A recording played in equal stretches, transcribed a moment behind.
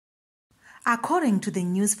According to the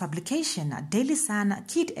news publication Daily Sun,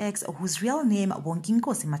 Kid X, whose real name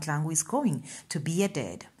Bonginkosi Mahlangu is going to be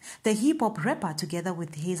dead. The hip-hop rapper, together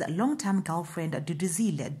with his long-term girlfriend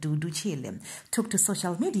Duduzile Dudu Chile, took to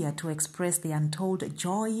social media to express their untold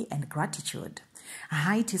joy and gratitude.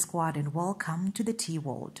 Hi T-Squad and welcome to the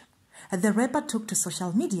T-World. The rapper took to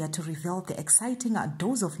social media to reveal the exciting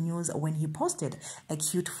dose of news when he posted a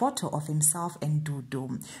cute photo of himself and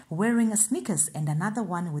Dudu wearing sneakers and another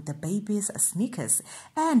one with the baby's sneakers,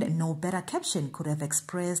 and no better caption could have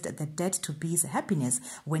expressed the dead-to-be's happiness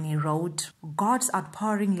when he wrote, "God's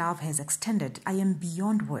outpouring love has extended. I am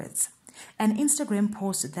beyond words." An Instagram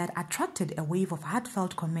post that attracted a wave of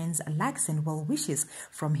heartfelt comments, likes and well wishes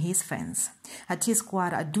from his fans.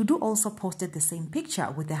 T-Squad, Dudu also posted the same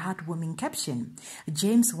picture with the heartwarming caption,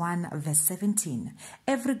 James 1 verse 17,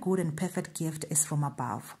 "Every good and perfect gift is from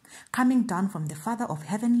above, coming down from the Father of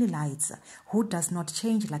heavenly lights, who does not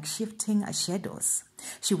change like shifting shadows."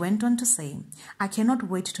 She went on to say, "I cannot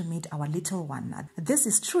wait to meet our little one. This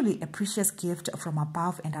is truly a precious gift from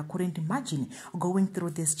above and I couldn't imagine going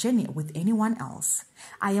through this journey with anyone else.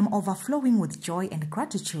 I am overflowing with joy and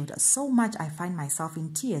gratitude, so much I find myself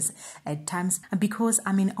in tears at times because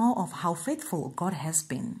I'm in awe of how faithful God has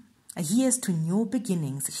been. Here's to new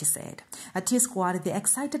beginnings," she said. T-Squad, the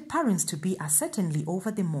excited parents-to-be are certainly over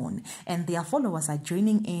the moon, and their followers are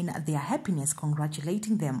joining in their happiness,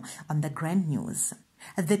 congratulating them on the grand news.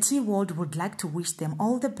 The T-World would like to wish them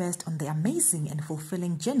all the best on the amazing and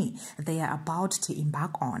fulfilling journey they are about to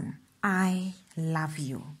embark on. I love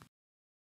you.